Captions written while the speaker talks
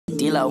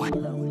D-Lo,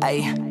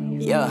 ayy,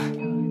 yeah.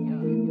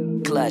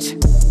 Clutch.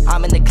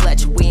 I'm in the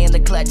clutch, we in the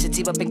clutch,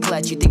 it's up in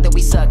clutch. You think that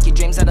we suck, your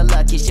dreams are the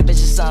luck, your ship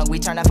is just sung, we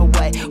turn half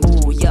away.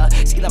 Ooh, yeah,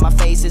 see that my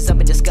face is up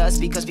in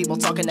disgust because people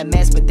talking a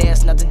mess, but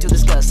there's nothing to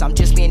discuss. I'm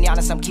just being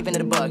honest, I'm keeping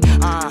it a bug.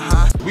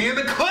 We in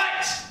the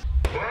clutch!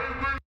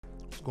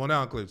 What's going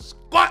down, Clutch?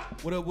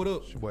 Squat! What up, what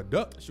up? It's your boy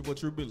Duck. It's your boy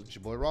True Billy. It's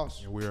your boy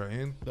Ross. And we are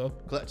in The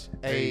Clutch.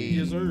 Hey.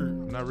 Yes, sir.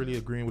 I'm not really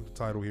agreeing with the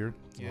title here.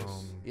 Yes.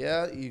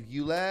 Yeah, if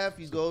you laugh,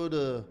 you go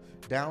to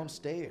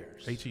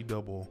downstairs. HE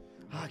double.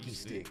 Hockey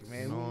stick,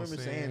 man. You know We what I'm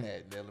remember saying? saying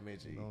that in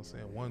elementary. You know what I'm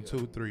saying? 1,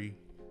 2, 3.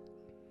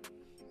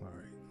 All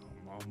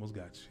right. Almost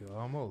got you.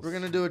 Almost. We're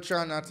going to do a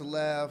try not to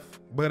laugh.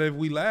 But if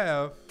we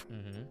laugh,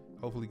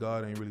 hopefully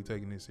God ain't really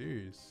taking this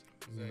serious.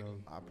 Exactly. You know?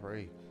 I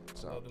pray.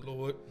 So, Love the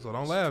Lord. So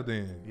don't laugh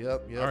then.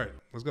 Yep. All right.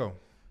 Let's go.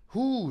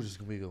 Who's this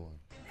going to be going?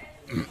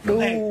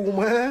 Đồ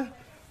má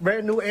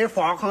brand new Air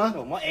Force hả?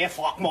 Đồ má Air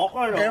Force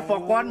 1 rồi. Air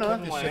Force 1 nữa.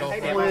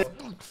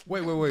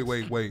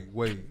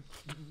 Wait.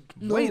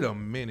 Wait a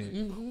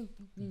minute.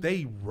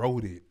 They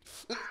wrote it.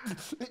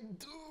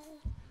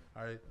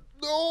 All right.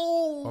 No.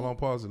 Hold on,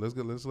 pause it. Let's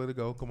let it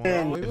go. Come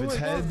on. Wait, For those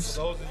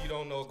of you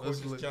don't know, of course,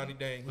 it's Johnny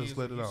Dang. Let's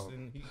let it out.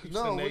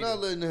 No, we're not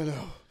letting that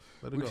out.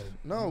 Let it go.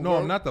 No, No,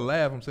 I'm not the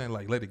laugh. I'm saying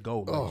like let it go.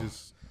 Like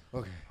just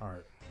Okay. all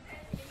right.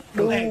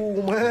 Đồ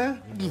má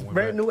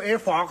brand new Air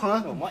Force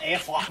hả? Đồ má Air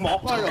Force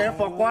 1 rồi. Air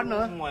Force 1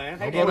 nữa.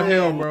 Don't go to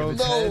hell, bro.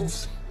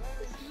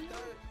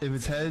 If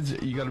it's heads,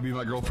 you gotta be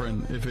my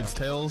girlfriend. If it's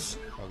tails,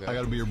 I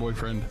gotta be your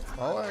boyfriend.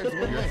 All right, it's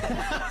win-win.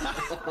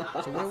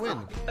 It's a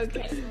win-win.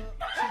 Okay. She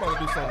about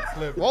to do something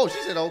clever. Whoa,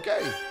 she said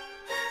okay.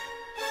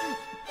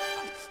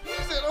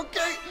 She said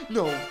okay.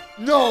 No.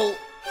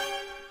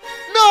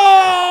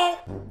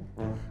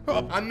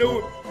 I knew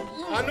it.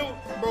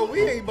 Bro,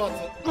 we ain't about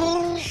to.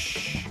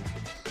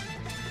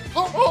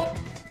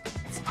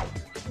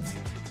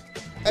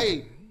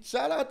 Hey,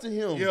 shout out to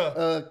him.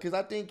 Yeah. Cause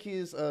I think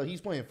he's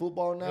playing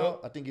football now. Yep.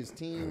 I think his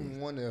team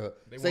won the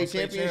won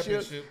state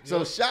championship. So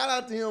Yep. shout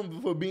out to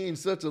him for being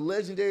such a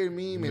legendary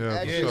meme and Yeah,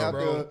 actually for out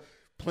sure. there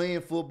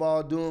playing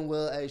football, doing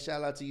well. Hey,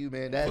 shout out to you,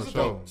 man. That's For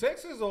dope. sure.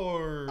 Texas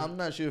or? I'm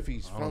not sure if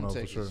he's I don't from know for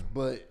Texas, sure.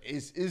 but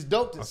it's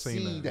dope to I've seen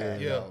see that,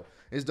 that. yeah. Though.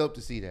 It's dope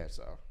to see that.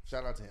 So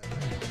shout out to him.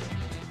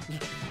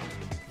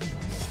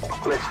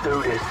 Let's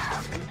do this.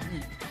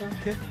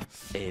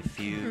 A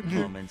few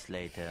moments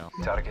later.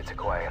 Target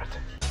acquired.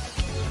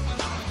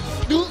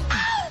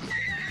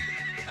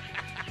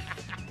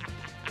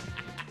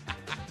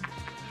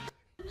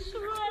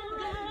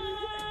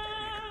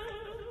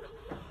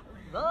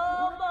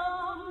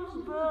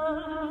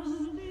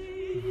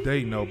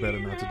 They know better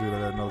not to do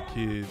that at no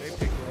kids. They picked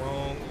the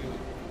wrong.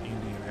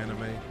 Indian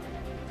anime.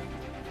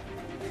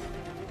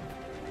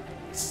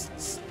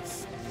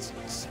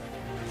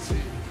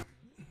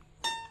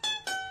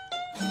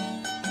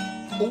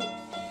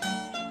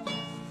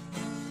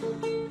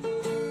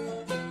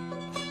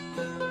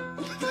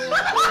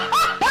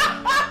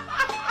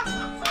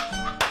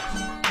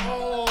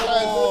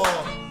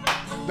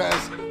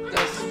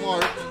 That's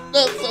smart.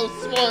 That's so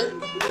smart.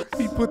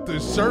 He put the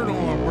shirt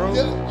on, bro.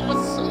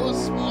 That's so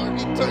smart.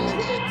 He turned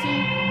the head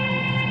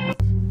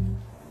too.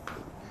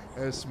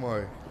 That's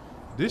smart.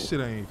 This shit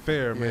ain't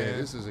fair, Yeah, man.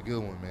 this is a good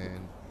one,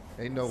 man.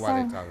 They know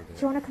why they So, titled do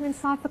it. you want to come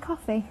inside for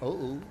coffee?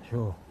 Uh-oh.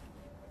 Sure.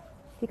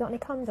 You got any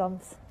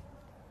condoms?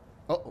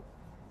 Uh-oh.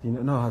 Do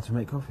you know how to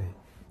make coffee?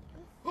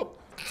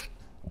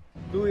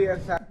 2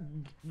 years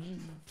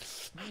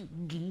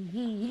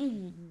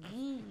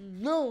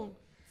No.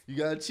 You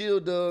gotta chill,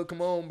 Doug.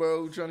 Come on,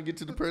 bro. We're trying to get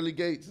to the pearly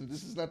gates, and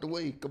this is not the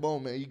way. Come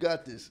on, man. You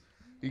got this.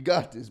 You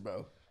got this,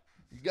 bro.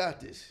 You got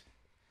this.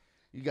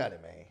 You got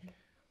it, man.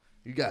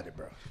 You got it,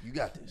 bro. You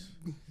got this.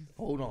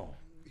 Hold on.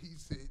 He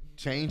said.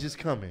 Change is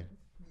coming.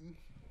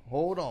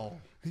 Hold on.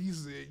 He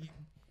said.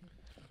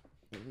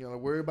 You gotta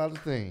worry about the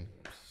thing.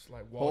 It's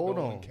like Hold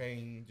Waldo on. and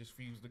Kane just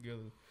fused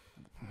together.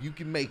 You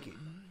can make it.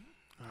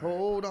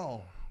 Hold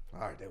on. All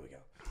right, there we go.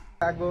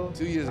 ago,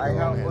 2 years ago. I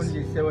have yes.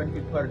 only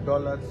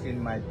 $74 in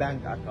my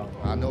bank account.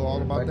 I know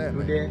all about But that,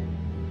 man. today,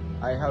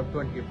 I have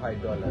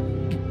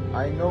 $25.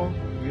 I know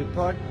you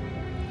thought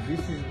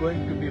this is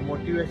going to be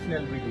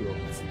motivational video,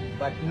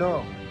 but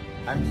no,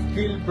 I'm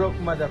still broke,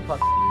 motherfucker.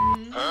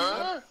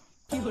 Huh?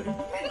 Bro,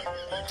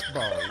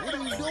 what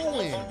are you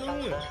doing?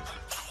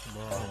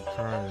 Bro, I'm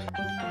crying.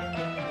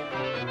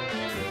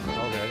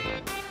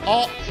 Okay.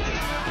 Oh.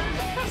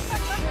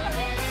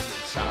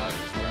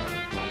 Childish, bro.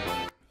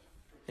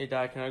 Hey,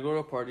 Dad, can I go to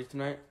a party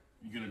tonight?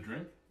 You gonna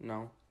drink?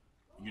 No.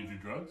 You gonna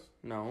do drugs?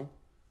 No.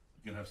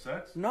 You gonna have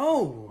sex?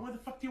 No! Where the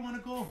fuck do you wanna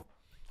go?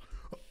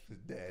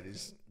 Dad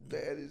is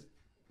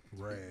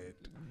Red.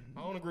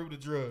 I don't agree with the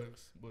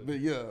drugs, but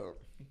yeah.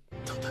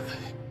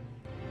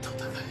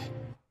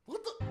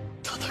 What the?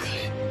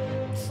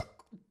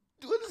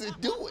 What is it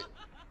doing?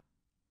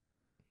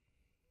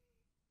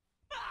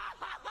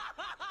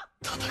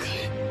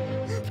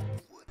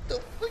 What the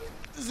fuck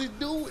is it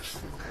doing?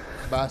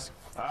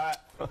 Basketball.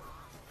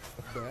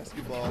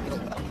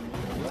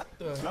 What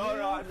the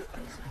No.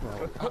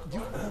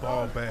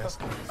 Ball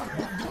basket.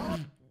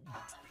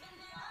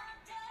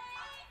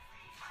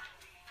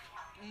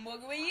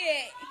 Boogie, where you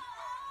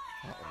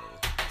at?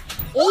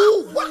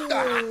 Oh, what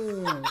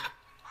the?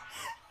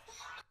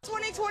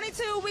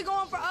 2022, we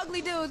going for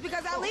ugly dudes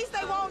because at least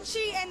they won't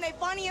cheat and they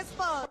funny as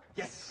fuck.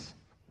 Yes.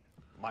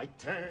 My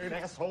turn,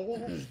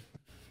 asshole.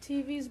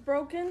 TV's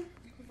broken,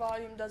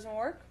 volume doesn't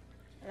work,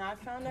 and I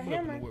found a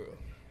hammer.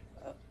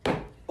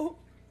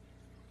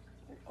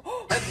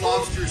 Red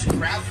Lobster's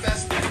Crab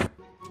Fest.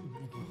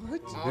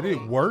 What? Did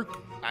it work?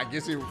 I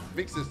guess it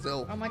fixed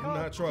itself. Oh my god,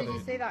 Not trying did you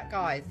to- see that,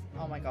 guys?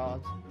 Oh my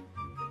god.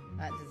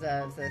 That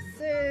deserves a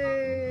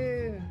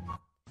sue.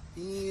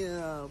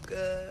 Yeah,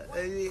 good.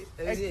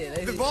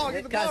 Get the ball,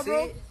 get the ball,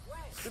 bro.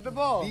 Get the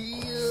ball.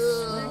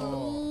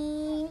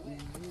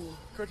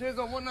 Cortez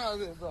on one out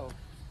of it, bro.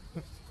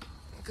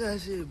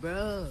 Good shit,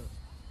 bro.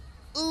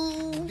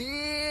 Ooh,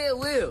 yeah,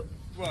 Will.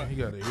 What? He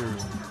got an earring.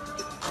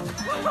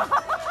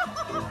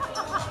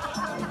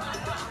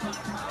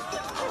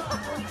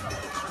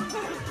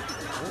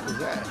 What was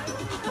that?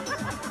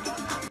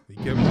 He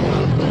kept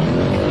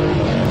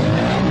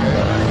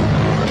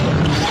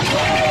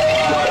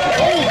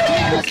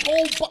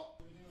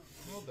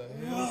What the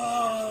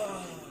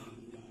hell?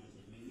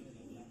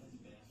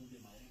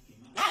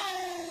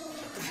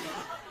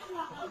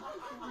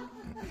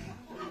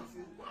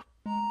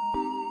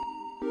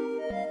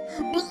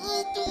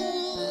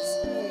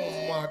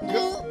 Oh my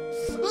god.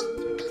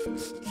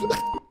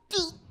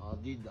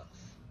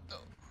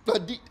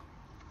 Adidas.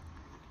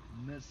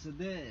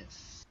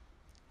 Mercedes.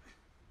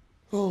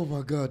 Oh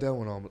my god, that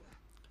went on.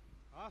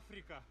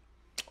 Africa.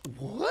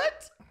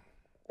 What?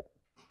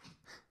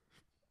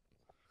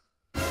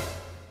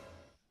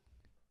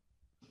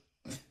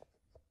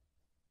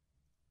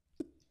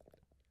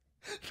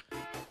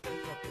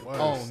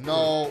 Oh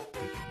no.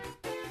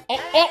 Oh.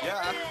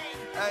 Yeah.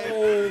 Hey,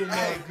 Oh my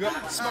hey,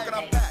 god. Smoking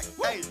up back.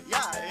 Hey,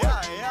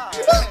 yeah.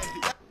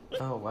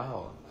 Oh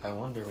wow, I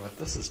wonder what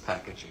this is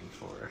packaging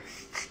for.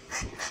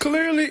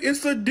 Clearly,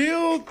 it's a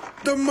deal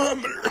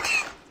thermometer.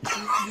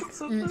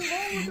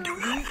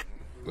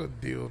 A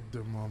deal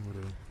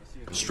thermometer.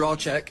 Straw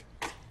check.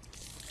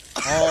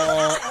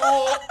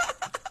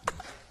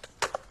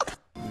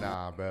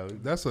 Nah, bro.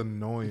 That's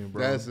annoying,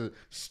 bro. That's a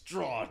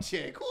straw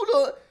check. Who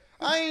the?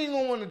 I ain't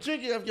gonna want to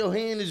drink it if your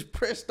hand is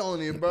pressed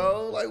on it,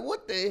 bro. Like,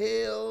 what the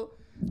hell?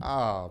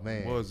 Oh,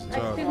 man. What's the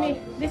Excuse me,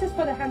 this is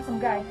for the handsome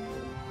guy.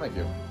 Thank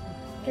you.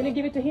 Can you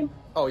give it to him?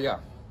 Oh, yeah.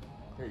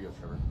 Here you go,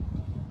 Trevor.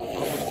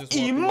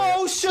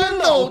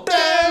 Emotional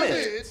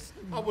damage.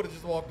 I would have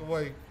just walked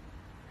away.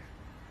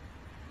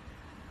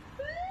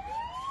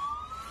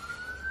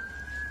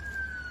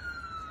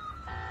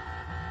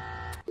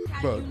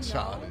 Bro,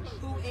 childish.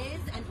 Who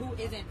is and who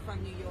isn't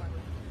from New York?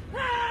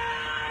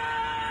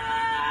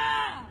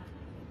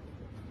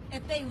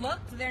 If they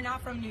looked, they're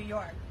not from New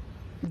York.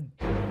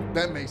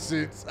 That makes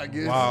sense, I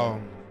guess. Wow.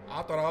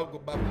 I thought I was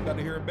about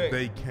to hear it back.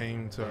 They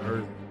came to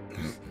Earth.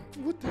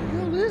 What the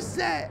hell is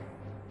that?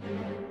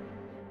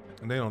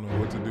 And they don't know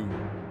what to do.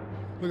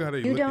 Look how they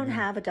You look don't at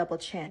have a double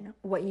chin.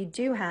 What you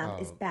do have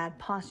is Oh. bad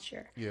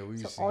posture. Yeah, we've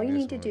so seen all you this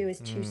need to one. do is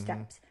 2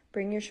 steps.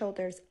 Bring your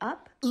shoulders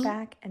up,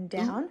 back, and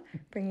down.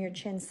 Bring your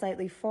chin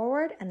slightly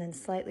forward and then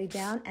slightly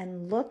down,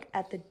 and look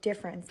at the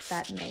difference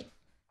that makes.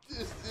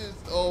 This is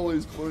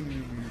always funny to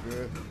me,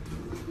 man.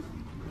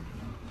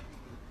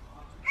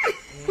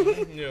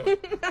 Yeah.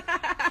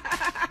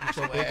 Get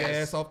your big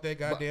ass off that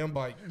goddamn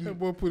bike. That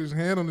boy put his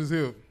hand on his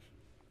hip.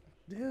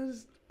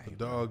 There's A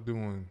dog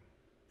doing.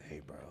 Hey,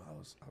 bro, I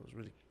was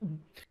really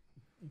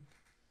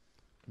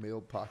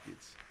male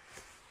pockets.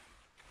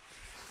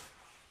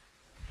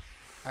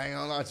 I ain't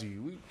gonna lie to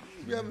you.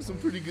 We having some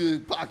pretty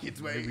good pockets,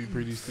 man. They be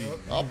pretty steep. You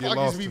Our can get pockets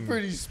lost be in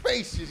pretty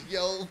spacious,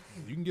 yo.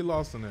 You can get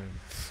lost in there.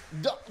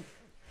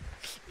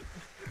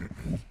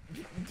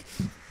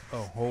 A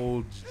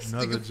whole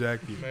another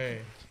jacket. Man.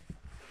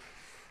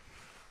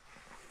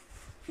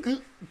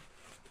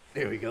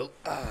 There we go.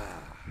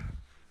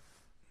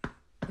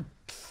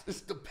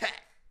 It's the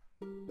pack.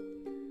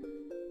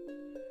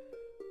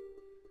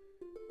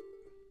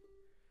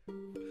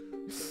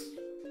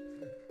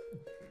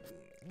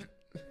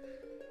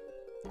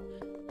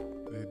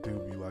 They do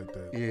be like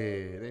that.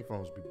 Yeah, they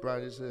phones be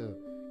bright as hell.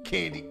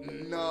 Candy,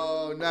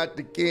 no, not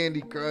the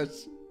Candy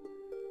Crush.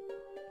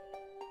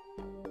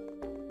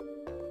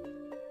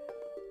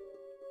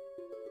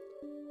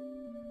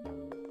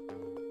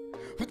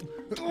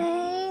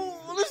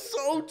 Oh, that's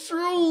so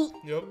true.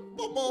 Yep.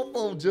 My mom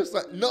phone just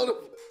like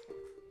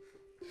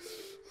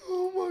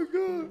Oh my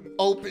god.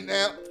 Open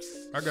apps.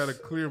 I gotta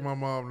clear my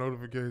mom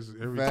notifications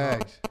every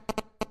Facts. time.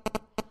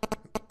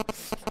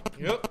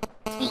 Yep.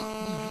 If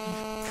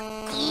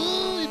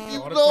you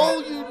know,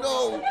 you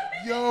know.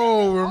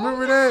 Yo,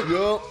 remember that?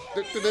 Yup.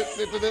 What do I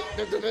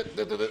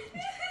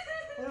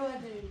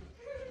do?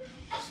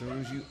 As soon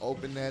as you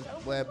open that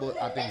bad boy,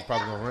 I think he's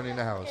probably gonna run in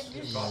the house.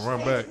 He's gonna run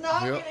back. It's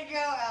not Yep. gonna go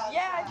out.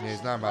 Yeah,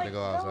 it's not about to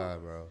go outside,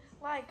 bro.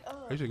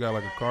 They should got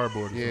like a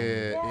cardboard or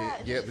Yeah,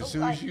 yep. As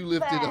soon as you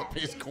lift it up,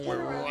 it's going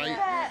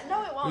right.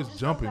 No, it won't. It's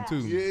jumping too.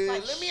 Yeah,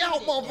 let me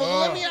out, motherfucker.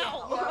 Let me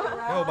out.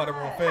 That was about to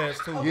run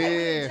fast too.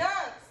 Yeah.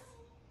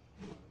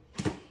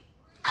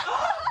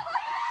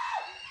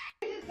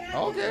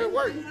 Okay, it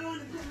worked.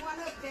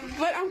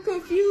 But I'm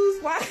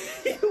confused. Why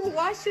you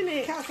washing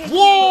it?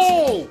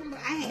 Whoa!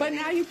 But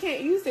now you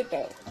can't use it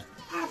though.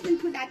 I've been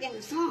put that in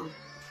the song.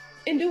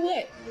 And do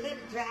what? Let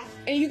it dry.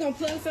 And you gonna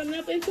plug something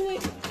up into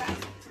it?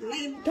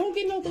 Don't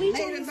get no bleach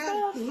on your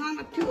stuff.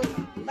 Mama to it.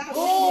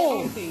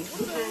 Oh,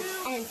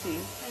 auntie.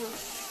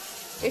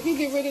 If you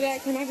get rid of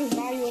that, can I just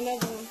buy you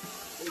another one?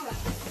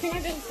 Can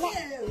I just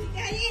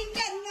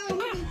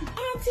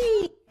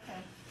auntie?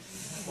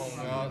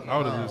 I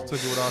would have just took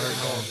it without her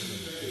knowing.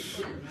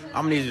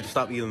 I'm gonna need you to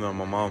stop eating on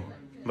my mom.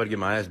 I'm about to get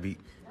my ass beat.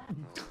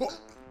 No!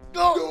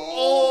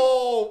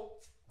 Oh!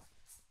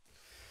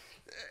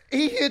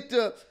 He hit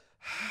the.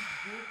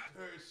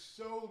 Her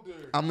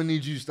shoulder. I'm gonna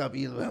need you to stop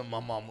eating on my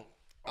mama.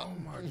 Oh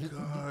my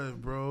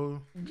God,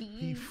 bro.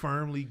 He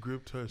firmly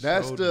gripped her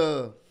That's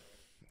shoulder.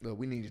 the.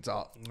 We need to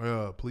talk.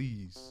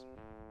 Please.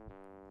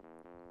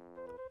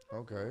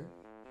 Okay.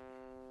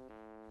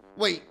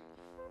 Wait.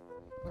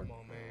 Come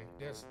on, man.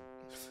 That's.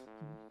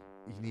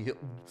 You need help.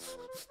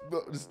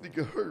 Bro, this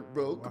nigga hurt,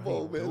 bro. Come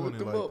on, man.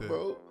 Lift him up,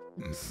 bro.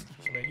 Man,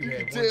 you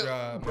had one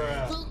job,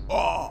 bro.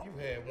 Oh. You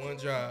had one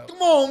job.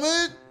 Come on,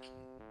 man.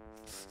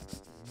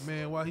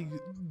 Man, why he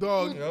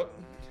dog? Yep.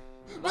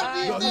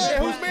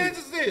 Whose man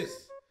is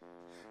this?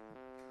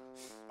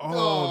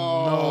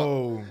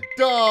 Oh no,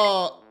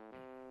 dog.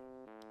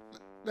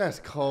 That's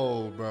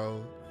cold,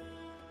 bro.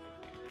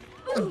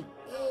 Hey,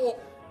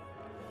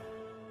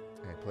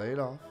 play it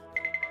off.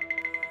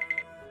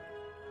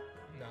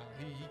 Nah,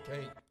 he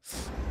can't.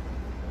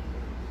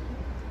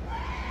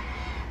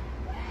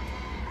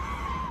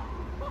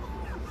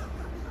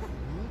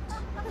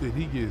 did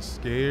he get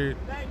scared?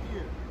 Thank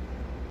you.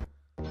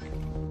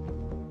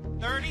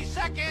 30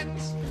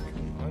 seconds.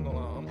 I ain't gonna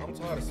lie, I'm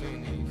tired of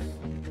seeing these.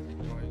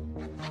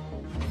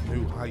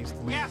 New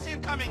heist. Gas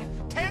incoming.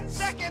 10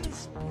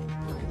 seconds.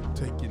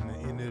 Taking the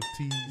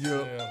NFTs.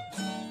 Yeah.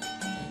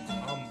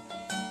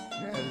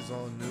 Yeah, it's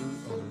on the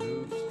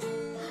news.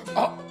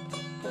 Oh,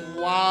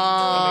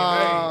 wow.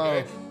 I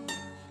mean, hey.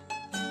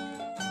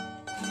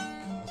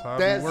 That's how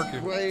That's it be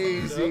working.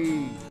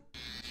 crazy.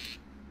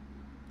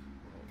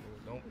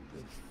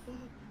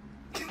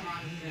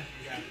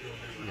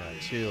 You gotta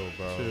chill,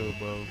 bro. Chill,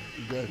 bro.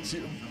 You gotta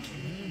chill.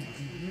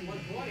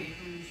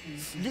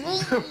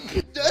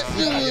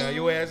 Yeah,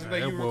 your ass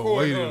like you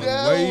recording.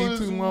 Way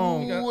too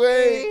long.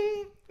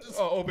 It's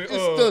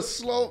the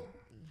slow.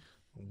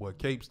 What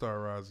Cape Star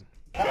rising?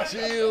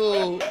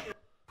 Chill.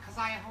 Because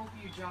I hope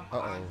you jump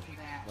onto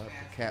that. Not the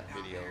cat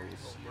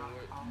videos.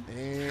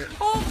 And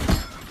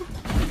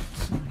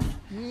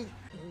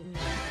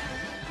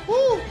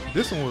woo.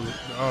 This one was.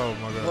 Oh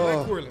my God.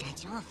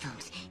 That's your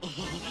folks.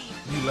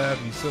 You laugh,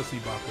 you sussy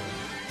baka.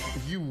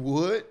 You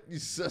would? You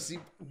sussy.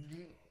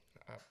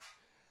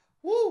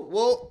 Woo.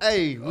 Well,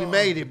 hey, we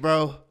made it,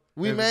 bro.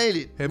 We made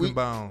it. Heaven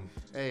bound.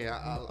 Hey,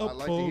 I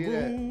like to hear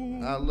that.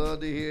 I love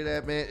to hear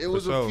that, man. It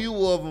was sure. a few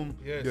of them.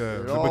 Yes.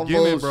 Yeah, It the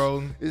beginning,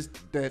 bro. It's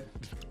that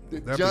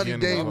That Johnny beginning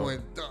Day was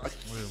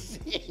one.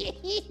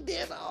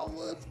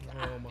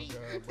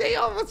 They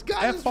almost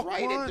got us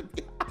right at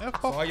the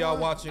So all y'all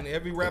watching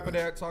every rapper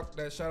that talk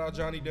that shout out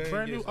Johnny Day.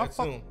 Brand new, Yes, that's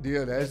him.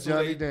 Yeah, that's who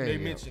Johnny Day. They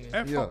mention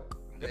it. Yeah.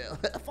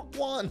 Fuck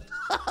one.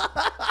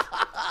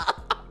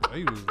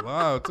 They was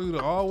loud too.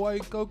 The all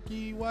white,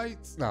 cokey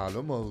whites. Nah,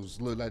 them hoes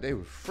look like they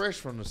were fresh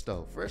from the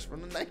stove, fresh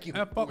from the Nike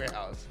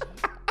warehouse.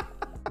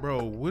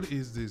 Bro, what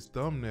is this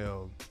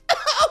thumbnail?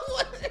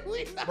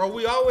 Bro,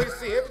 we always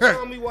see every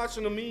time we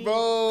watching a meme.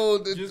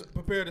 Bro, just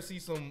prepare to see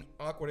some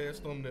awkward ass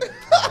thumbnail.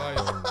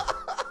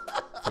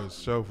 For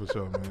sure,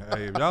 man.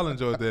 Hey, if y'all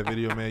enjoyed that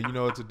video, man, you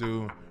know what to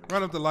do.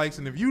 Run up the likes,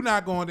 and if you're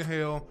not going to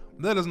hell,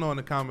 let us know in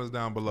the comments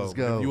down below. Let's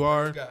go. If you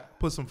are,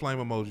 put some flame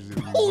emojis. If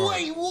you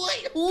Wait,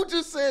 what? Who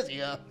just says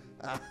yeah?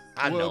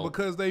 I know. Well,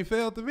 because they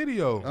failed the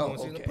video. Oh,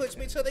 okay. Push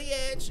me to the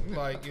edge.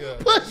 Like, yeah.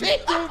 Push me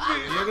to the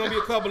There's going to be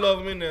a couple of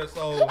them in there,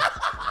 so,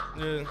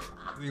 yeah.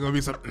 You're going to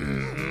be some...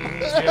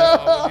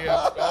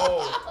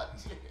 Oh.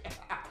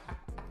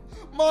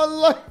 My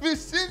life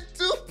is in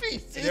 2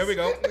 pieces. There we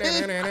go. Why?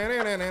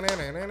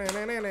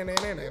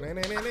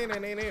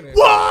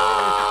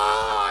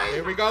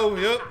 There we go.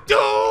 Yep. Do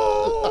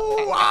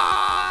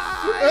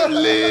I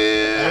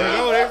live? There we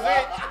go. That's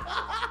it.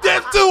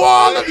 Death to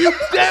all of you.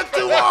 Death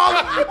to all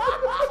of you.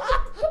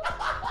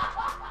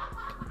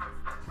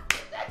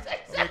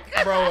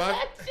 Bro,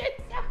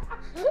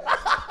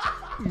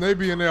 They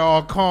be in there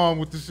all calm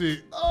with the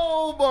shit.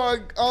 Oh my,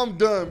 I'm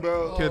done,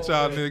 bro. Catch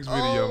y'all next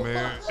video,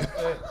 man.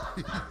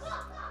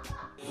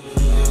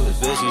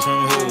 The bitch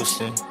from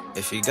Houston.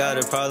 If you got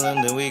a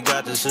problem, then we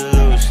got the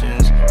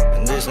solutions.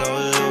 And there's no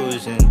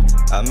illusion.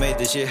 I made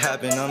this shit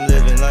happen, I'm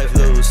living life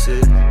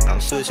lucid.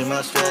 I'm switching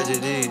my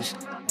strategies.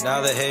 Now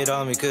they hate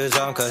on me cause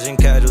I'm causing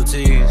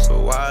casualties.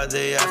 But why are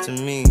they after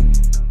me?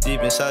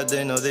 Deep inside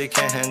they know they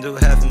can't handle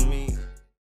half of me.